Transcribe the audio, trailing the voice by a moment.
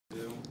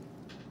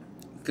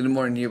Good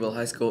morning, Needville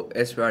High School.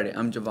 It's Friday.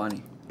 I'm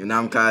Giovanni. And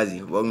I'm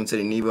Kazi. Welcome to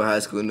the Needville High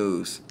School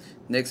News.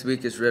 Next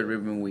week is Red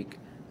Ribbon Week.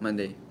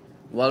 Monday,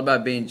 all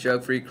about being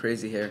drug-free,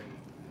 crazy hair.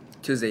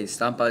 Tuesday,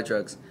 stomp out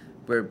drugs.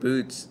 Wear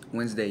boots.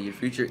 Wednesday, your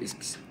future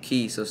is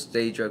key, so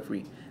stay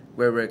drug-free.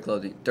 Wear red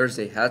clothing.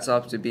 Thursday, hats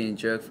off to being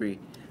drug-free.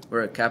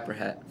 Wear a capper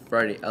hat.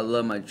 Friday, I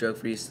love my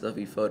drug-free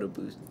stuffy photo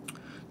booth.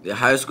 The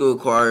high school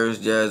choirs,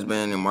 jazz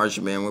band, and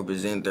marching band will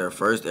present their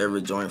first ever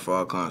joint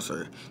fall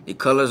concert, The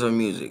Colors of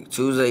Music,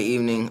 Tuesday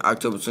evening,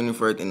 October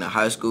 21st in the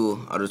high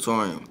school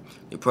auditorium.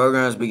 The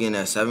programs begin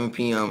at 7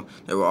 p.m.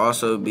 There will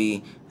also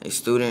be a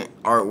student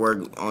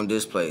artwork on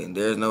display.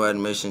 There is no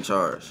admission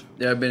charge.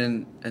 There have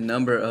been a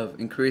number of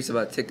inquiries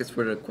about tickets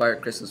for the Choir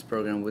Christmas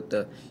program with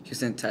the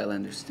Houston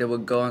Thailanders. They will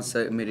go on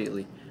sale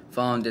immediately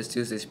following this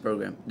Tuesday's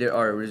program. There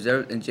are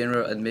reserved and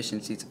general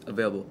admission seats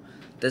available.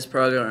 This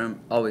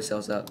program always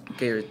sells out.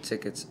 Get your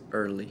tickets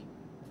early.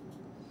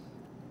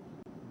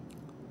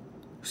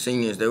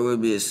 Seniors, there will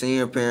be a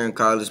senior parent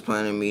college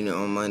planning meeting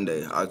on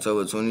Monday,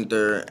 October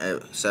 23rd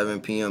at 7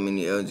 p.m. in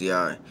the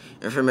LGI.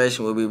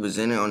 Information will be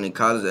presented on the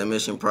college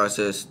admission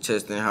process,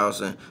 testing,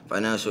 housing,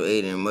 financial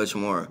aid, and much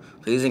more.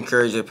 Please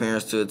encourage your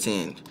parents to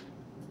attend.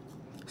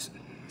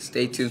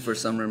 Stay tuned for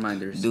some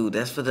reminders. Dude,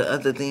 that's for the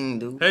other thing,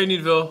 dude. Hey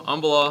Needville, I'm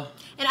Bilal.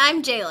 And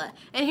I'm Jayla.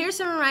 And here's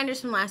some reminders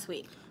from last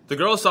week. The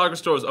girls' soccer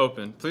store is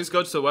open. Please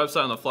go to the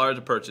website on the flyer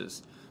to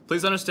purchase.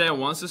 Please understand,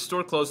 once the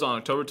store closes on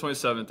October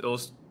 27th, it will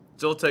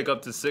still take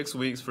up to 6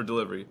 weeks for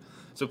delivery.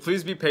 So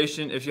please be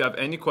patient. If you have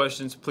any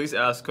questions, please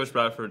ask Coach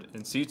Bradford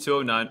in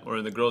C209 or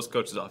in the girls'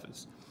 coach's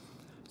office.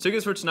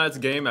 Tickets for tonight's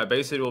game at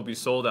Bay City will be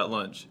sold at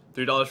lunch.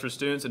 $3 for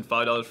students and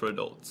 $5 for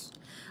adults.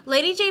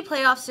 Lady J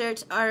playoff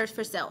shirts are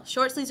for sale.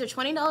 Short sleeves are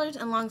 $20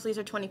 and long sleeves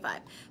are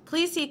 $25.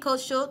 Please see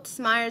Coach Schultz,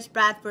 Myers,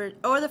 Bradford,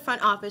 or the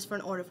front office for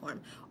an order form.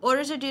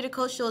 Orders are due to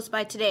Coach Schultz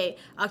by today,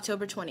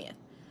 October 20th.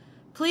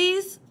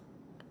 Please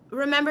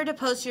remember to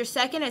post your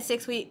second and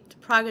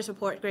 6-week progress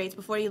report grades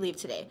before you leave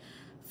today,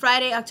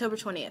 Friday, October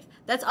 20th.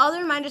 That's all the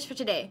reminders for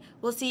today.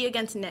 We'll see you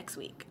again next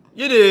week.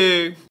 You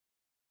dig?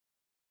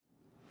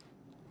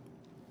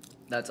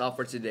 That's all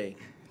for today.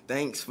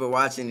 Thanks for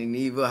watching the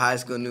Needville High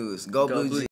School News. Go Blue Jays.